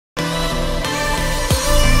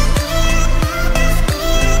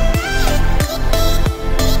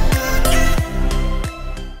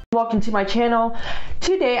welcome to my channel.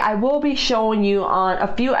 Today I will be showing you on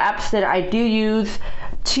a few apps that I do use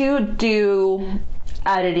to do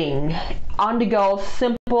editing on the go,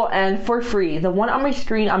 simple and for free. The one on my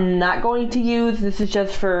screen I'm not going to use. This is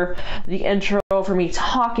just for the intro for me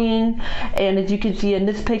talking, and as you can see in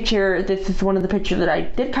this picture, this is one of the pictures that I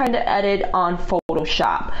did kind of edit on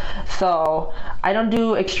Photoshop. So I don't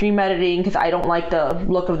do extreme editing because I don't like the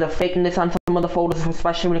look of the fakeness on some of the photos,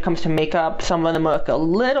 especially when it comes to makeup. Some of them look a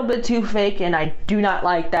little bit too fake and I do not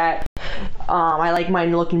like that. I like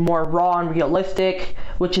mine looking more raw and realistic,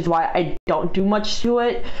 which is why I don't do much to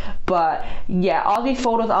it. But yeah, all these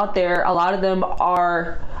photos out there, a lot of them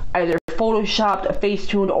are either photoshopped,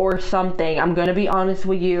 face-tuned, or something. I'm gonna be honest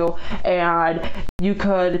with you, and you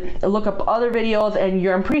could look up other videos, and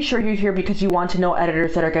I'm pretty sure you're here because you want to know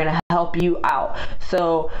editors that are gonna help you out.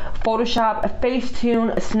 So Photoshop,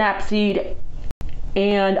 Facetune, Snapseed,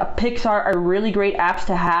 and Pixar are really great apps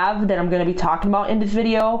to have that I'm going to be talking about in this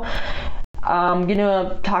video. I'm going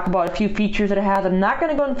to talk about a few features that it has. I'm not going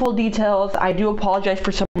to go into full details. I do apologize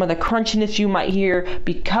for some of the crunchiness you might hear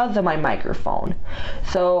because of my microphone.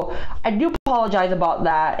 So I do apologize about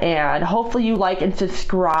that, and hopefully you like and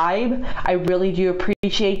subscribe. I really do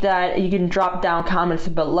appreciate that. You can drop down comments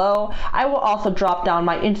below. I will also drop down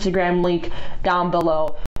my Instagram link down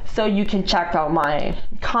below, so you can check out my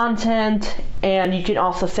content, and you can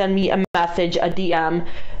also send me a message, a DM,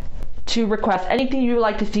 to request anything you would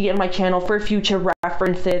like to see in my channel for future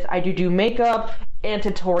references. I do makeup and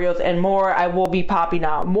tutorials and more. I will be popping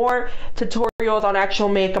out more tutorials on actual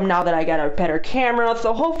makeup now that I got a better camera.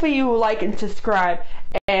 So hopefully you like and subscribe,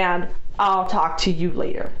 and I'll talk to you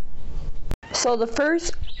later. So the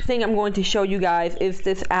first thing I'm going to show you guys is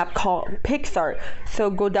this app called Pixar. So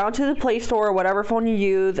go down to the Play Store or whatever phone you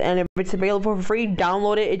use, and if it's available for free,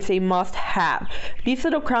 download it. It's a must-have. These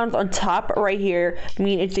little crowns on top right here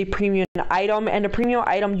mean it's a premium item, and a premium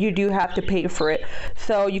item you do have to pay for it.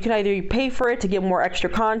 So you can either pay for it to get more extra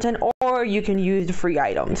content, or you can use the free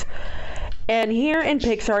items. And here in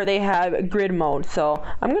Pixar they have grid mode. So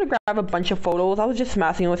I'm gonna grab a bunch of photos. I was just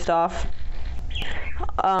messing with stuff.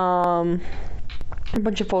 A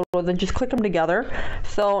bunch of photos and just click them together.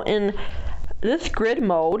 So in this grid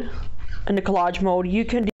mode, in the collage mode, you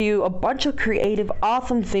can do a bunch of creative,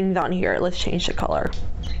 awesome things on here. Let's change the color.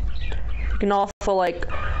 You can also like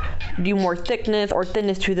do more thickness or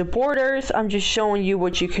thinness to the borders. I'm just showing you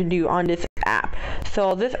what you can do on this app.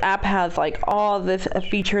 So this app has like all this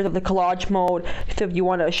features of the collage mode. So if you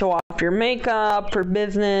want to show off your makeup for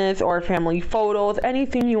business or family photos,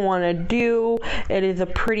 anything you want to do, it is a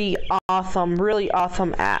pretty awesome, really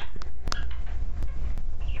awesome app.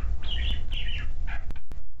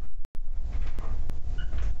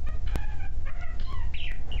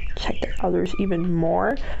 Check the others even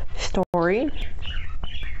more. Story.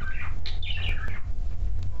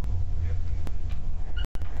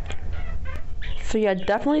 So yeah,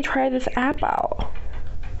 definitely try this app out.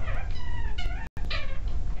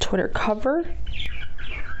 Twitter cover.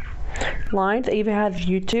 Lines. It even has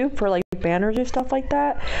YouTube for like banners or stuff like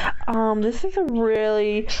that. This is a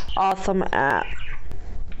really awesome app.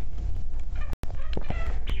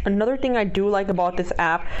 Another thing I do like about this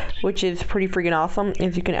app, which is pretty freaking awesome,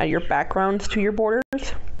 is you can add your backgrounds to your borders.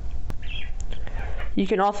 You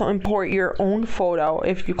can also import your own photo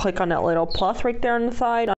if you click on that little plus right there on the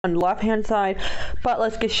side, on the left hand side. But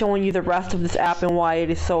let's get showing you the rest of this app and why it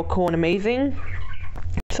is so cool and amazing.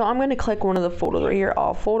 So I'm going to click one of the photos right here,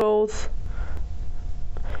 all photos.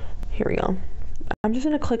 Here we go. I'm just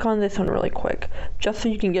going to click on this one really quick, just so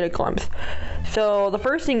you can get a glimpse. So the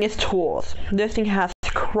first thing is tools. This thing has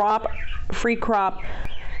crop, free crop,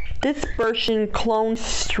 dispersion, clone,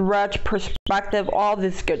 stretch, perspective, all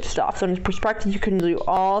this good stuff. So in perspective, you can do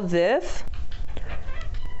all this.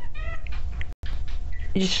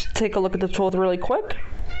 You just take a look at the tools really quick.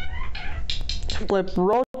 Flip,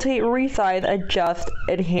 rotate, resize, adjust,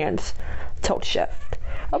 enhance, tilt shift,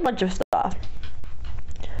 a bunch of stuff.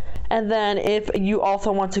 And then if you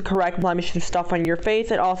also want to correct blemishes and stuff on your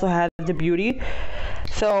face, it also has the beauty.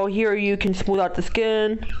 So here you can smooth out the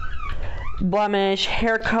skin, blemish,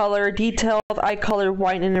 hair color, details, eye color,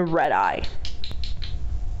 white, and a red eye.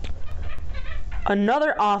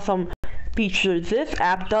 Another awesome feature this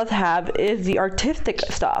app does have is the artistic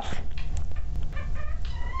stuff.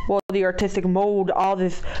 Well, the artistic mode, all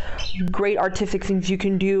this great artistic things you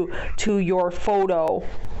can do to your photo.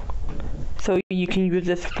 So you can use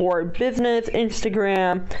this for business,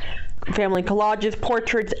 Instagram, family collages,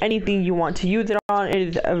 portraits, anything you want to use it on.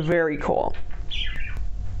 It is very cool.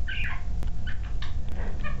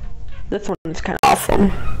 This one is kind of awesome.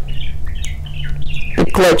 The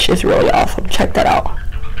glitch is really awesome. Check that out.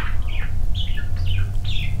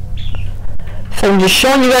 So I'm just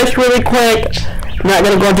showing you guys really quick. I'm not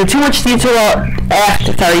going to go into too much detail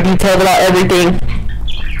about everything.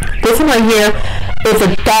 This one right here is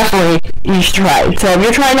a definitely you should try. So if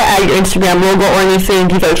you're trying to add your Instagram logo or anything,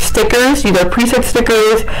 these are stickers, these are preset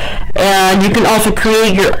stickers, and you can also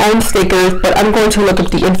create your own stickers, but I'm going to look up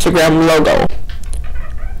the Instagram logo.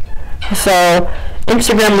 So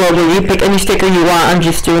Instagram logo, you pick any sticker you want. I'm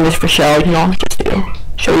just doing this for show, you know, just to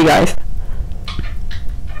show you guys.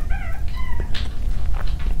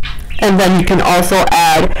 And then you can also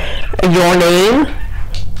add your name.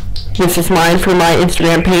 This is mine for my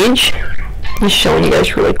Instagram page. Just showing you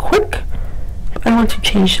guys really quick. I want to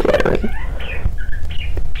change the lettering.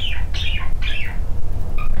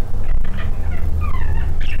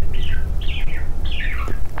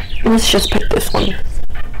 Let's just pick this one.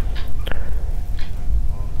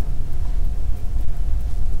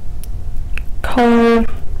 Color.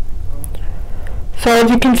 So as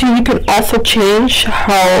you can see, you can also change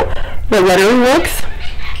how the lettering looks.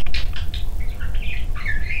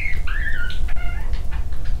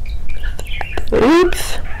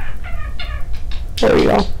 Oops. There we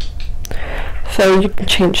go. So you can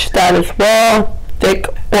change that as well, thick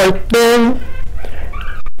or thin.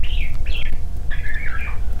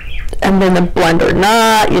 And then the blend or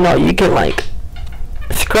not, you know, you can like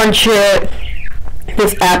scrunch it.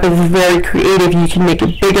 This app is very creative. You can make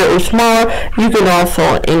it bigger or smaller. You can also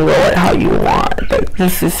angle it how you want. But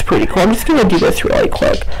this is pretty cool. I'm just going to do this really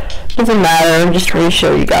quick. Doesn't matter. I'm just trying to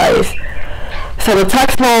show you guys. So the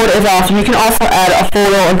text mode is awesome. You can also add a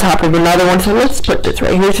photo on top of another one. So let's put this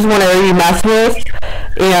right here. This is one I already messed with.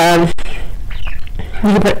 And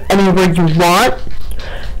you can put anywhere you want.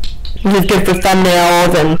 This is good for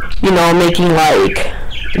thumbnails and, you know, making like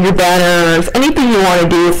your banners, anything you want to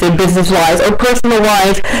do, say business-wise or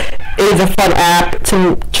personal-wise. It is a fun app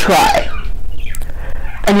to try.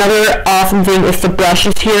 Another awesome thing is the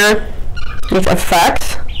brushes here with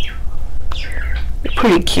effects.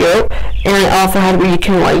 Pretty cute. And it also has where you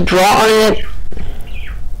can like draw on it.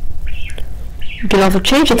 You can also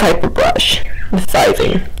change the type of brush, the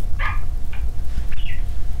sizing.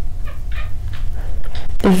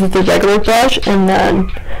 This is the regular brush, and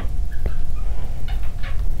then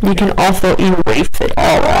you can also erase it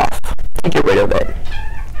all off to get rid of it.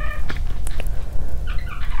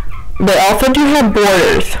 They also do have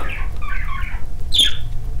borders,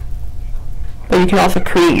 but you can also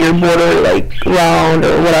create your border like round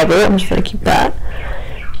or whatever. I'm just gonna keep that.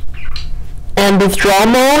 And this draw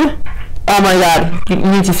mode, oh my god, you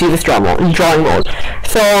need to see this drawing mode.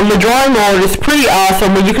 So the drawing mode is pretty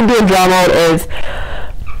awesome. What you can do in draw mode is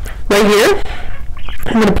right here.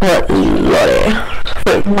 I'm gonna put Lore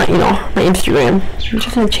for my, you know, my Instagram. I'm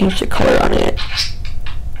just gonna change the color on it.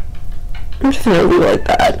 I'm just gonna leave it like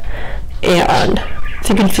that. And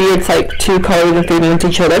so you can see it's like two colors and fading into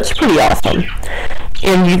each other. That's pretty awesome.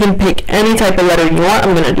 And you can pick any type of letter you want.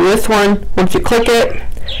 I'm gonna do this one. Once you click it,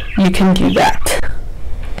 you can do that.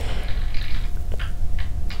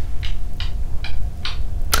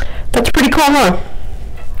 That's pretty cool, huh?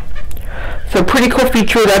 So pretty cool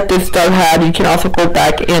feature that this does have. You can also go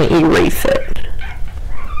back and erase it.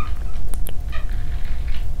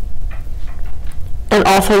 And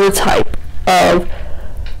also the type of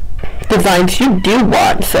designs you do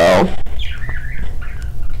want. So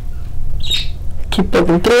keep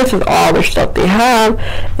looking through. This is all the stuff they have.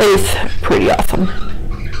 It is pretty awesome.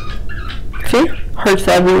 See? Hearts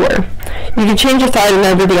everywhere. You can change the size and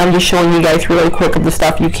everything. I'm just showing you guys really quick of the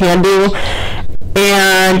stuff you can do.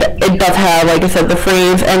 And it does have, like I said, the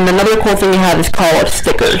frames. And another cool thing you have is called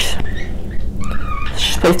stickers.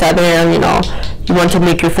 Just place that there, you know. You want to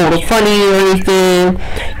make your photo funny or anything,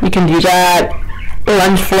 you can do that.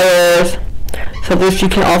 Lens flares. So this, you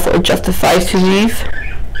can also adjust the size to these.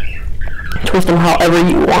 Twist them however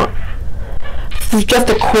you want. This is just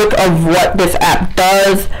a quick of what this app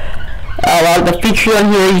does. A lot of the features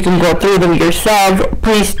on here, you can go through them yourself.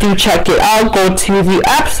 Please do check it out. Go to the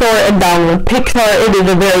App Store and download Pixar. It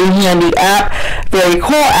is a very handy app, very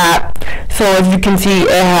cool app. So as you can see,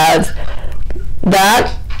 it has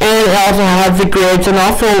that, and it also has the grids and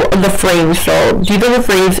also the frames. So these are the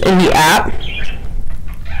frames in the app,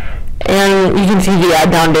 and you can see the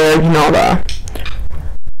ad down there, you know,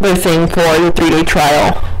 the thing for your 3-day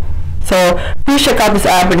trial. So please check out this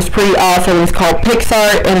app. It's pretty awesome. It's called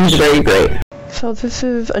Pixar and it's very great. So this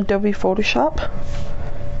is Adobe Photoshop.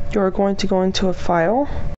 You're going to go into a file.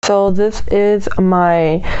 So this is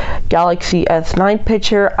my Galaxy S9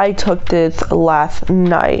 picture. I took this last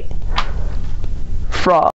night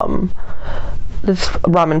from this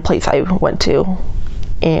ramen place I went to.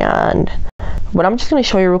 And what I'm just going to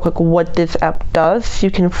show you real quick what this app does. You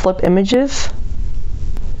can flip images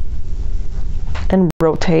and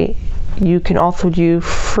rotate. You can also do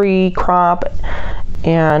free crop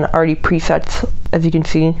and already presets, as you can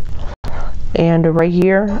see. And right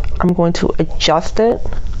here, I'm going to adjust it,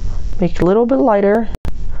 make it a little bit lighter.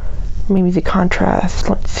 Maybe the contrast,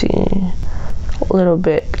 let's see, a little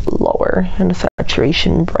bit lower, and the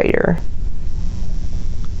saturation brighter.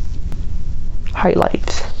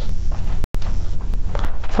 Highlights.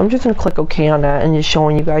 So I'm just going to click OK on that and just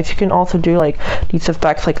showing you guys. You can also do like these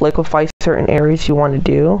effects, like liquefy certain areas you want to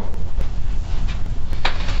do.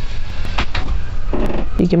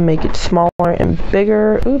 You can make it smaller and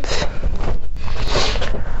bigger. Oops.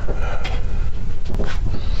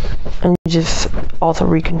 And just also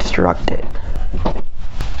reconstruct it.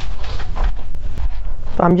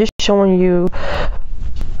 But I'm just showing you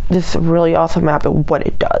this really awesome map and what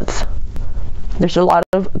it does. There's a lot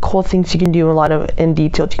of cool things you can do, a lot of in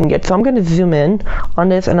details you can get. So I'm going to zoom in on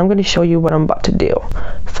this and I'm going to show you what I'm about to do.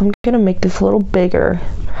 So I'm going to make this a little bigger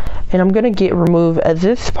and I'm going to remove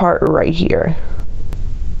this part right here,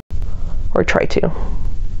 or try to.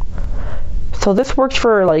 So this works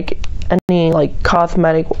for like any like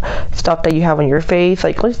cosmetic stuff that you have on your face.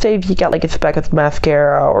 Like let's say if you got like a speck of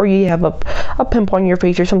mascara, or you have a pimple on your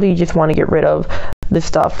face or something you just want to get rid of, this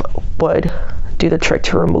stuff would do the trick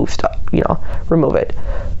to remove stuff, you know, remove it.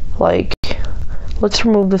 Like let's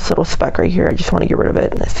remove this little speck right here. I just want to get rid of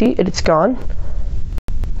it. See, it's gone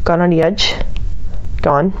on the edge,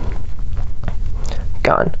 gone.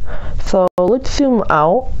 So let's zoom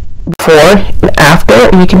out before and after,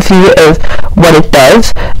 and you can see it as what it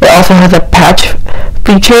does. It also has a patch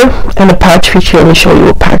feature, and a patch feature, let me show you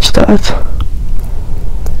what patch does.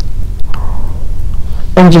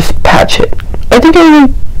 And just patch it. I think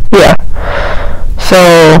yeah. So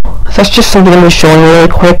that's just something I'm just showing you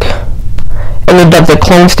really quick. And it does the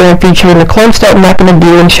clone stamp feature, and the clone stamp I'm not going to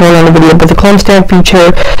do and show it on the video, but the clone stamp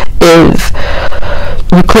feature is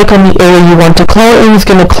you click on the area you want to clone, and it's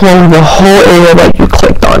going to clone the whole area that you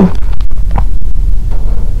clicked on.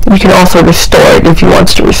 You can also restore it if you want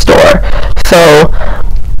to restore. So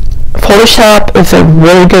Photoshop is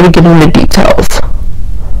really good at getting the details.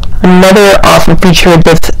 Another awesome feature it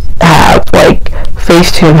does have, like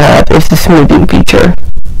Facetune has, is the smoothing feature.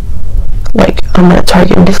 Like I'm going to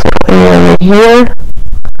target this little area right here.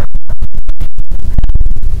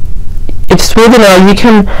 It's smoothing out. You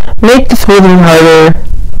can make the smoothing harder.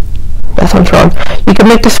 That sounds wrong. You can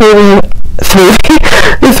make the smoothing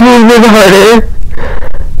harder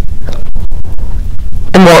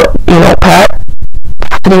and more, you know, patting,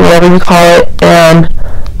 whatever you call it. And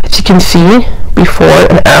as you can see, before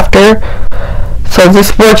and after. So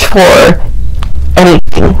this works for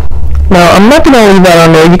anything. Now I'm not going to leave that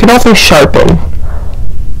on there. You can also sharpen.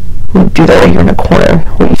 Do that right here in the corner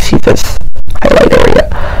where you see this highlight area.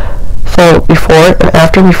 So before and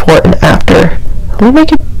after, before and after. Let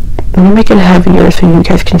me make it heavier so you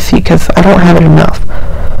guys can see, because I don't have it enough.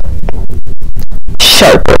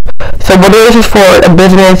 Sharper. So whether this is for a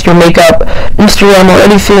business, your makeup, Instagram, or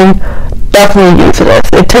anything, definitely use this.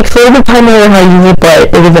 It takes a little bit of time to learn how to use it,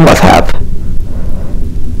 but it is a must-have.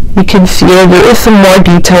 You can see there is some more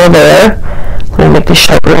detail there. Let me make this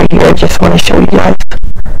sharper right here. I just want to show you guys.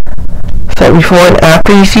 So before and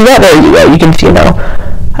after, you see that? There you go. You can see it now.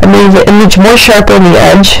 I made the image more sharper on the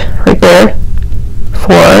edge, right there.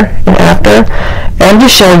 Before and after. And I'm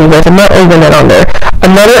just showing you guys. I'm not leaving it on there.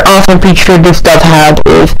 Another awesome feature this does have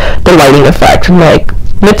is the lighting effect. Like,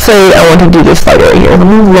 let's say I want to do this light right here. Let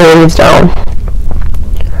me lower this down.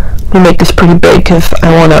 Let me make this pretty big because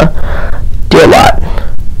I want to do a lot.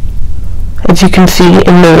 As you can see,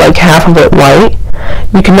 in the like half of it white,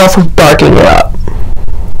 you can also darken it up.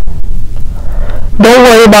 Don't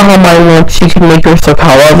worry about how mine looks. You can make yours look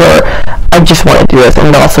however. I just want to do this, and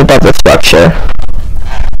it also does the structure.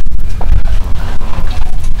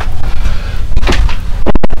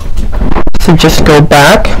 So just go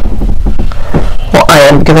back. Well, I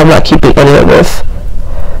am, because I'm not keeping any of this.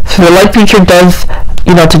 So the light feature does,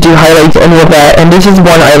 you know, to do highlights, any of that, and this is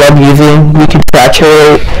one I love using. You can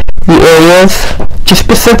saturate the areas, just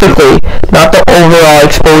specifically, not the overall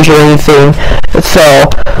exposure or anything. So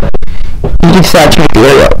you can saturate the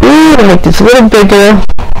area. Ooh, make this a little bigger,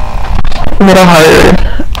 a little harder.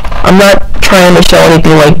 I'm not trying to show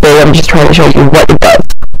anything like big, I'm just trying to show you what it does.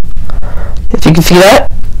 As you can see that,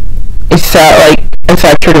 it's I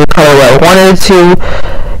saturated the color where I wanted it to.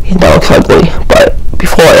 You know, it's ugly, but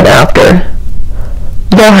before and after.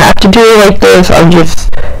 You don't have to do it like this, I'm just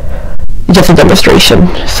a demonstration.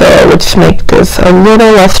 So let's make this a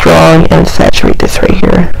little less strong and saturate this right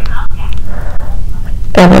here.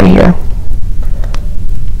 And right here.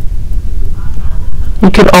 You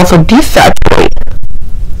can also desaturate.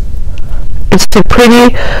 It's a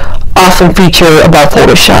pretty awesome feature about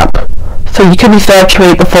Photoshop. So you can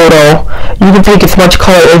desaturate the photo. You can take as much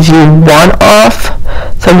color as you want off.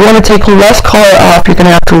 So if you want to take less color off, you're going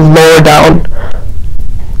to have to lower down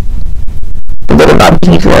a little bit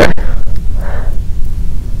easier.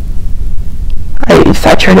 I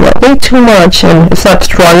saturated it way too much, and it's not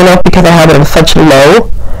strong enough because I have it on such low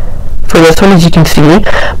for this one, as you can see,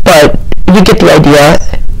 but you get the idea.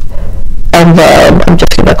 And then I'm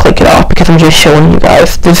just gonna click it off because I'm just showing you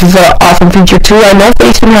guys. This is an awesome feature too. I know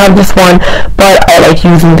Facetune have this one, but I like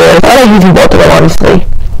using theirs. I like using both of them, honestly.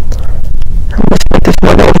 Let's make this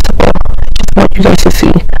more noticeable. I just want you guys to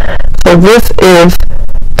see. So this is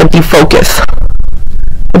the defocus.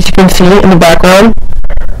 As you can see in the background,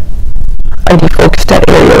 I defocused that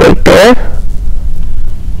area right there.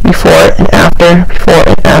 Before and after, before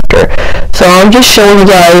and after. So I'm just showing you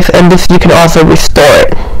guys, and this you can also restore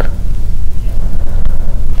it.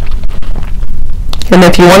 And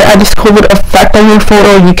if you want to add this cool little effect on your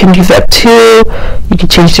photo, you can use that too. You can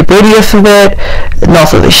change the radius of it, and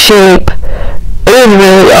also the shape. It is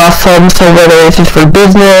really awesome, so whether this is for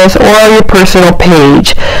business or on your personal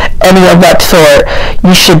page, any of that sort,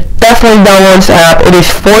 you should definitely download this app. It is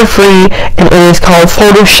for free, and it is called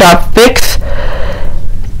Photoshop Fix.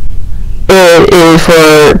 It is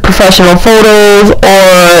for professional photos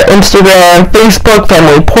or Instagram, Facebook,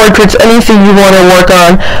 family portraits, anything you want to work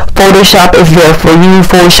on. Photoshop is there for you.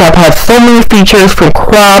 Photoshop has so many features, from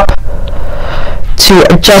crop to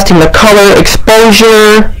adjusting the color,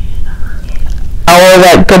 exposure, all of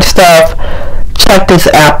that good stuff. Check this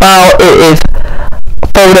app out. It is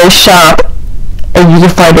Photoshop, and you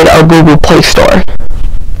can find it on Google Play Store.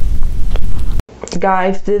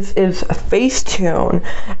 Guys, this is Facetune,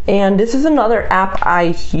 and this is another app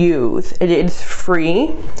I use. It is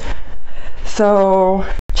free, so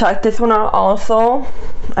check this one out also.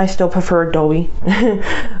 I still prefer Adobe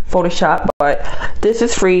Photoshop, but this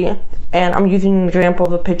is free, and I'm using an example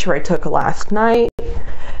of a picture I took last night.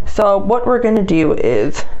 So what we're gonna do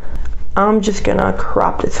is I'm just gonna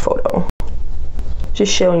crop this photo,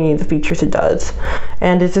 just showing you the features it does.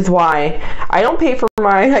 And this is why I don't pay for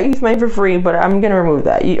mine. I use mine for free, but I'm gonna remove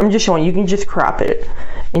that. I'm just showing you can just crop it,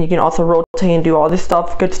 and you can also rotate and do all this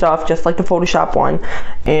stuff, good stuff, just like the Photoshop one,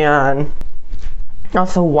 and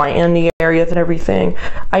also whiten the areas and everything.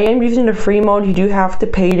 I am using the free mode. You do have to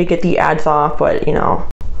pay to get the ads off, but you know,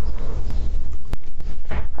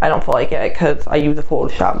 I don't feel like it because I use the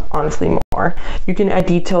Photoshop honestly more. You can add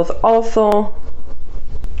details also.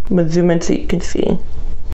 I'm gonna zoom in so you can see.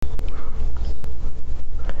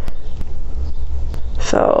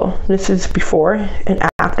 So this is before and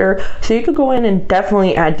after. So you could go in and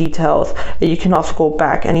definitely add details, and you can also go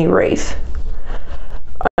back and erase.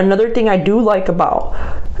 Another thing I do like about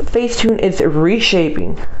Facetune is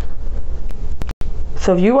reshaping.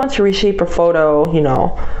 So if you want to reshape a photo, you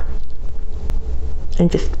know,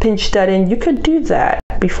 and just pinch that in, you could do that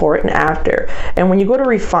before and after. And when you go to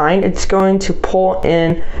refine, it's going to pull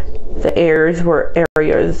in the areas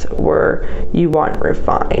where you want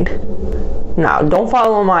refined. Now, don't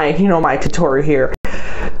follow my my tutorial here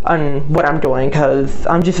on what I'm doing, because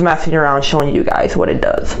I'm just messing around showing you guys what it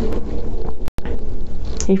does.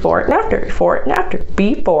 Before and after, before and after,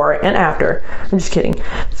 before and after. I'm just kidding.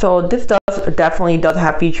 So this definitely does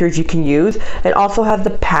have features you can use. It also has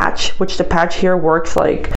the patch, which the patch here works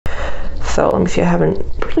like, so let me see, I haven't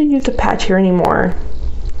really used the patch here anymore.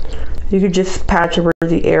 You could just patch over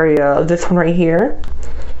the area of this one right here.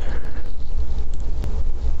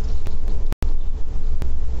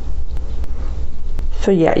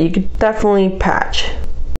 So yeah, you could definitely patch.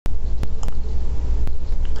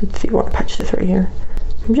 Let's see, I want to patch this right here.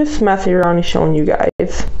 I'm just messing around and showing you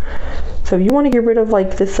guys. So if you want to get rid of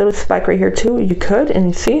like this little speck right here too, you could, and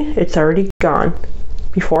you see it's already gone.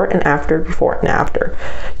 Before and after, before and after.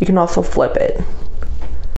 You can also flip it.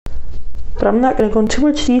 But I'm not going to go into too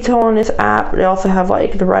much detail on this app. They also have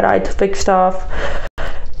like the red eye to fix stuff.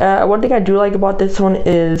 One thing I do like about this one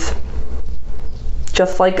is,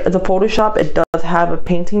 just like the Photoshop, it does have a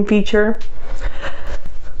painting feature.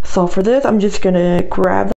 So for this, I'm just gonna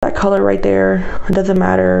grab that color right there, it doesn't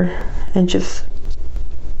matter, and just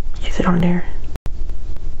use it on there.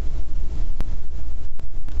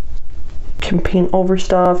 Can paint over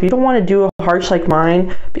stuff. You don't want to do a harsh like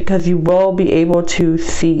mine, because you will be able to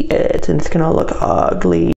see it and it's gonna look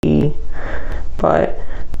ugly. But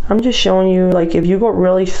I'm just showing you, like, if you go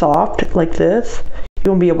really soft like this,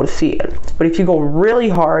 you won't be able to see it. But if you go really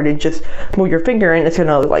hard and just move your finger in, it's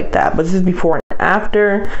gonna look like that. But this is before and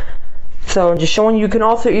after. So just showing you can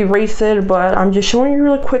also erase it, but I'm just showing you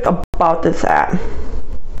really quick about this app.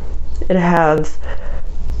 It has,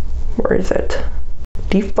 where where is it?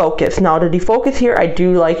 Defocus. Now the defocus here, I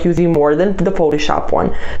do like using more than the Photoshop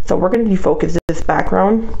one. So we're going to defocus this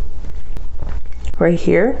background right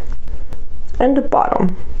here and the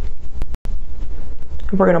bottom.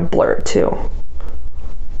 And we're going to blur it too.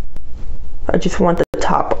 I just want the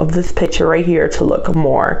top of this picture right here to look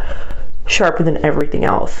more sharper than everything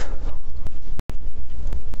else.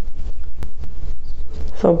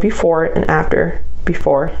 So before and after,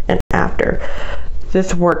 before and after.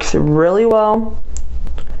 This works really well.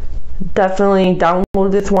 Definitely download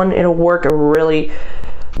this one. It'll work really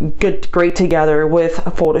great together with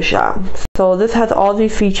Photoshop. So this has all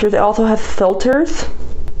these features. It also has filters.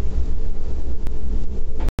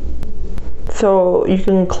 So you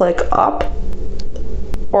can click up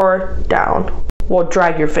or down. Well,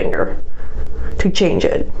 drag your finger to change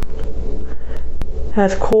it. It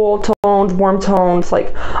has cool tones, warm tones,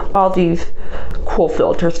 like all these cool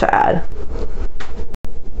filters to add.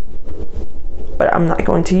 But I'm not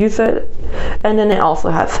going to use it. And then it also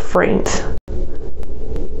has frames.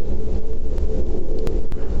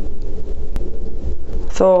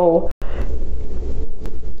 So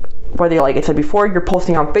whether, like I said before, you're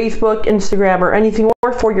posting on Facebook, Instagram, or anything,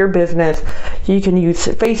 or for your business, you can use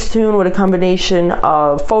Facetune with a combination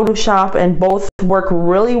of Photoshop, and both work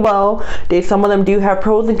really well. Some of them do have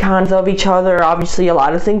pros and cons of each other. Obviously, a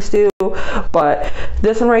lot of things do, but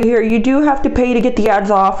this one right here, you do have to pay to get the ads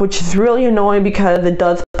off, which is really annoying because it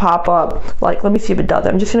does pop up. Like, let me see if it does.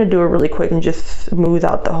 I'm just going to do it really quick and just smooth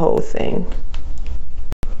out the whole thing.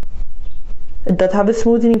 It does have a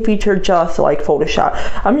smoothing feature just like Photoshop.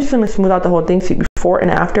 I'm just going to smooth out the whole thing, see before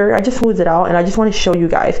and after. I just smoothed it out and I just want to show you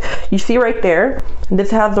guys. You see right there,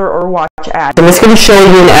 this has our watch ad. And it's going to show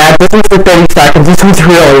you an ad. This one's for 30 seconds. This one's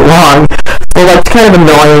really long. So that's kind of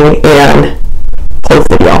annoying, and close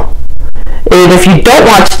video. And if you don't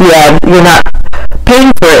watch the ad, you're not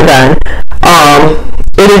paying for it then.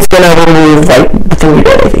 It is going to remove like the thing you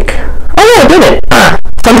did, I think. Oh yeah, I did it.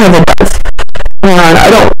 Sometimes it does. And I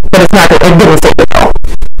don't, but it's not, it didn't save it though.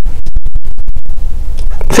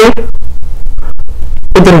 See?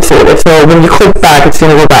 It didn't save it, so when you click back, it's going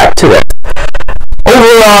to go back to it.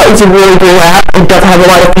 Overall, it's a really great app. It does have a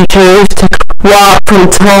lot of features to crop, from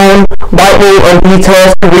tone, lightning, or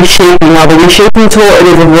details to reshaping. Now the reshaping tool, it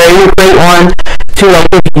is a very great one to, like,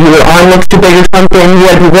 if your arm looks too big or something, you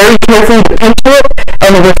have to be very careful to pinch it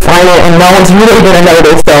and to refine it, and no one's really going to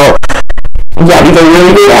notice, so yeah, these are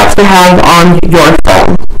really great apps to have on your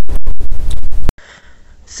phone.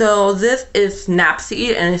 So this is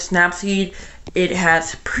Snapseed, and Snapseed, it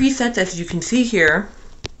has presets, as you can see here.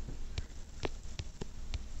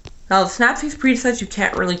 Now the Snapseed presets, you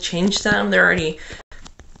can't really change them. They're already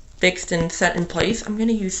fixed and set in place. I'm going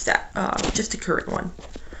to use that, just the current one.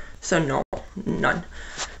 So none.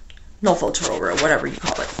 No filter over it, whatever you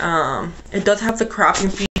call it. It does have the cropping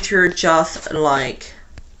feature just like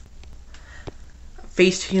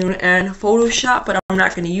Facetune and Photoshop, but I'm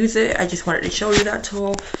not going to use it. I just wanted to show you that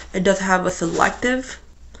tool. It does have a selective,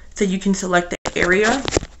 so you can select the area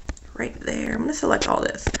right there. I'm going to select all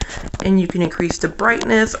this, and you can increase the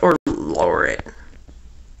brightness or lower it.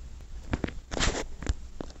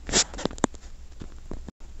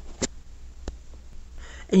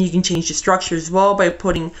 And you can change the structure as well by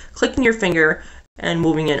clicking your finger and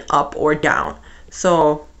moving it up or down.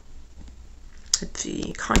 So let's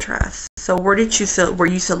see, contrast. So where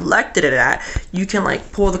you selected it at, you can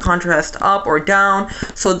like pull the contrast up or down.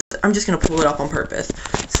 So I'm just gonna pull it up on purpose.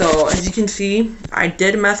 So as you can see, I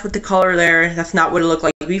did mess with the color there. That's not what it looked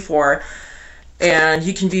like before. And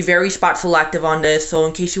you can be very spot selective on this. So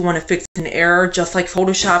in case you want to fix an error, just like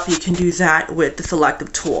Photoshop, you can do that with the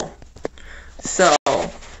selective tool. So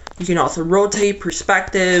you can also rotate,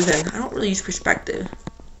 perspective, and I don't really use perspective,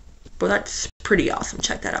 but that's pretty awesome.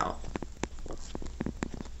 Check that out.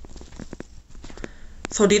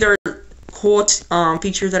 So these are cool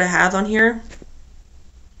features that it has on here.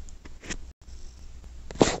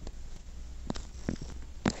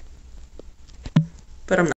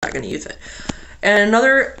 But I'm not going to use it. And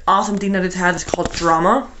another awesome thing that it has is called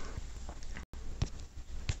drama.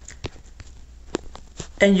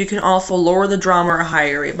 And you can also lower the drama or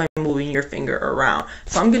higher it by moving your finger around.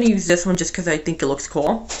 So I'm going to use this one just because I think it looks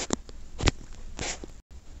cool.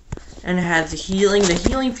 And it has the healing. The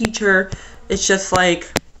healing feature is just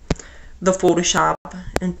like the Photoshop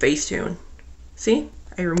and Facetune. See?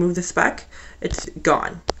 I remove the speck. It's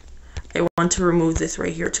gone. I want to remove this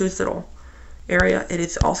right here to this little area. It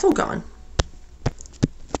is also gone.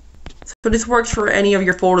 So this works for any of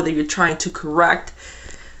your photos that you're trying to correct.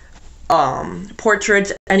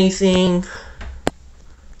 Portraits, anything,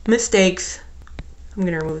 mistakes. I'm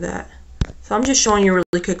gonna remove that. So So I'm just showing you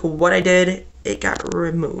really quick what I did. It got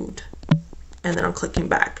removed. And then I'm clicking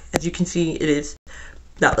back. As you can see, it is,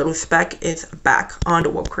 that little speck is back on the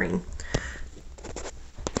whipped cream.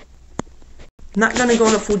 Not gonna go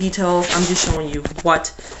into full details. I'm just showing you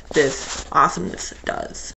what this awesomeness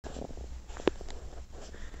does.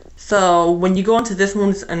 So when you go into this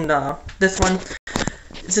one and this one,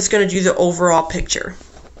 it's just gonna do the overall picture.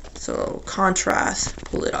 So contrast,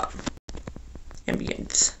 pull it up,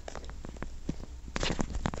 ambience,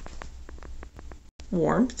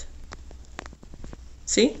 warmth.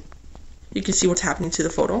 See? You can see what's happening to the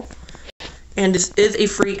photo. And this is a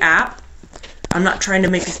free app. I'm not trying to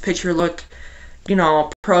make this picture look, you know,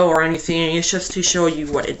 pro or anything. It's just to show you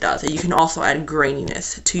what it does. And you can also add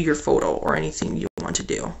graininess to your photo or anything you want to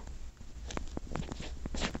do.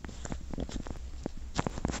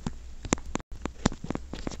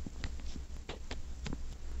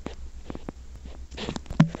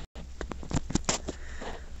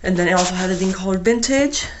 And then it also has a thing called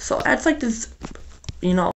vintage. So it adds like this,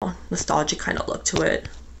 you know, nostalgic kind of look to it.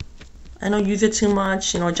 I don't use it too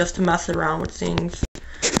much, you know, just to mess around with things.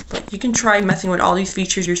 But you can try messing with all these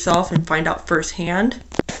features yourself and find out firsthand.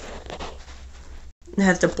 It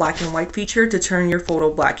has the black and white feature to turn your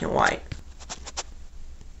photo black and white.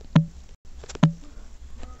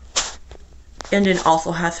 And it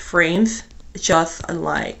also has frames, just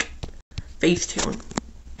like Facetune.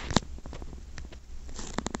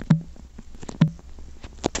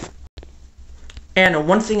 And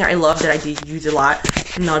one thing I love that I did use a lot,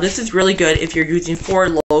 now this is really good if you're using for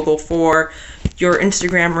a logo for your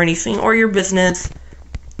Instagram or anything, or your business.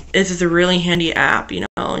 This is a really handy app, you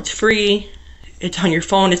know, it's free, it's on your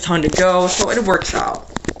phone, it's on the go, so it works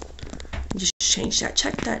out. Just change that,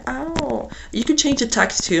 check that out. You can change the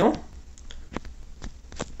text too.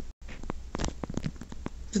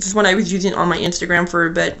 This is what I was using on my Instagram for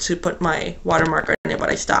a bit to put my watermark on it, but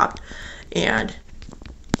I stopped. And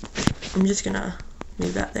I'm just gonna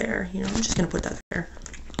move that there, you know, I'm just gonna put that there.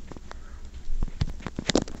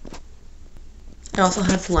 It also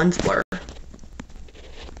has lens blur.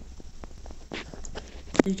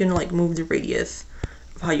 You can like move the radius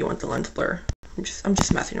of how you want the lens blur. I'm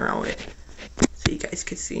just messing around with it so you guys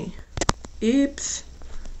can see. Oops.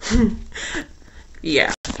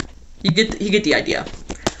 Yeah, you get the idea.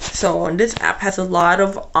 So this app has a lot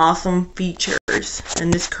of awesome features,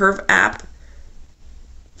 and this curve app,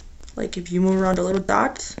 like if you move around the little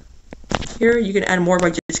dots here, you can add more by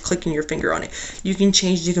just clicking your finger on it. You can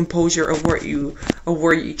change the composure of where you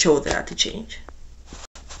chose that to change.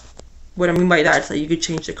 What I mean by that is that you could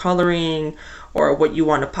change the coloring or what you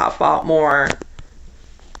want to pop out more.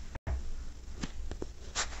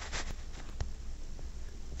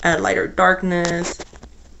 Add lighter darkness.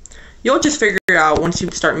 You'll just figure it out once you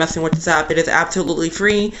start messing with this app. It is absolutely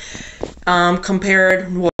free. Next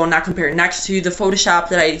to the Photoshop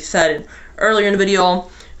that I said earlier in the video,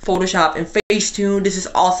 Photoshop and Facetune. This is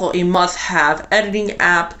also a must-have editing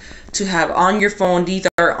app to have on your phone. These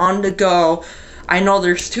are on the go. I know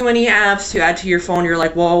there's too many apps to add to your phone. You're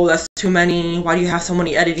like, whoa, that's too many. Why do you have so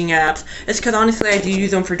many editing apps? It's because honestly, I do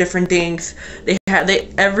use them for different things.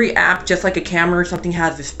 Every app, just like a camera or something,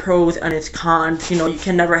 has its pros and its cons. You know, you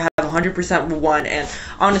can never have 100% with one. And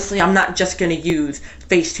honestly, I'm not just gonna use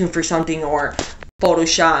Facetune for something or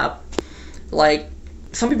Photoshop. Like,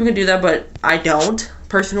 some people can do that, but I don't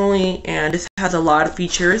personally. And this has a lot of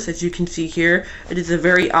features, as you can see here. It is a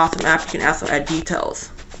very awesome app. You can also add details.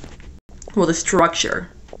 Well, the structure.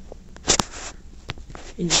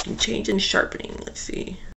 And you can change in sharpening. Let's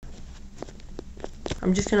see.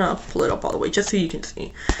 I'm just gonna pull it up all the way just so you can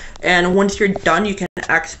see. And once you're done, you can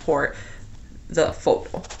export the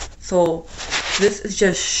photo. So this is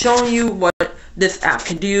just showing you what this app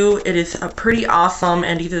can do. It is pretty awesome,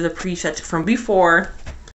 and these are the presets from before.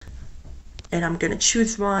 And I'm gonna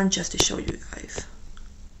choose one just to show you guys.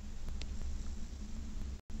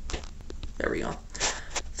 There we go.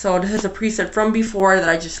 So this is a preset from before that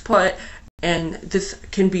I just put, and this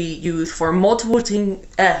can be used for multiple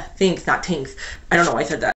things, not things. I don't know why I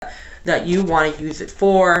said that you want to use it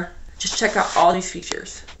for. Just check out all these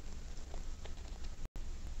features.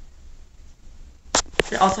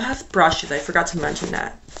 It also has brushes. I forgot to mention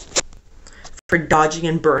that. For dodging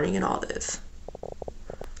and burning and all this.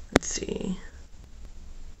 Let's see.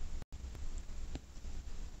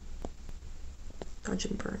 Dodge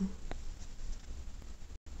and burn.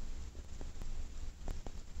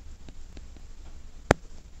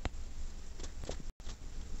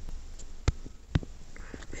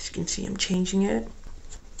 As you can see, I'm changing it.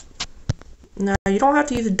 Now, you don't have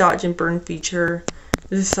to use a dodge and burn feature.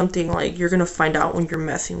 This is something like you're going to find out when you're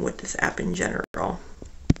messing with this app in general.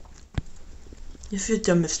 This is a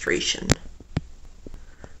demonstration.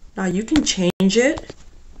 Now you can change it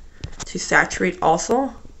to saturate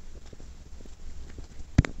also.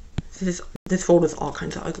 This photo is all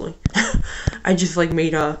kinds of ugly. I just like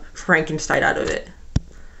made a Frankenstein out of it.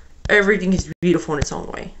 Everything is beautiful in its own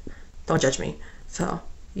way. Don't judge me. So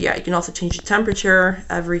yeah, you can also change the temperature,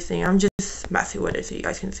 everything. I'm just messing with it so you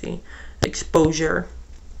guys can see. Exposure.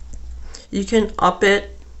 You can up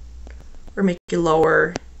it or make it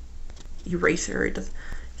lower. Eraser. It does,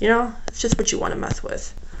 you know, it's just what you want to mess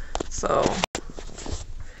with. So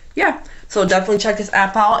yeah, so definitely check this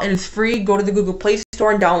app out. It is free. Go to the Google Play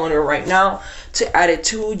Store and download it right now to add it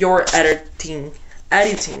to your editing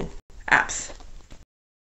apps.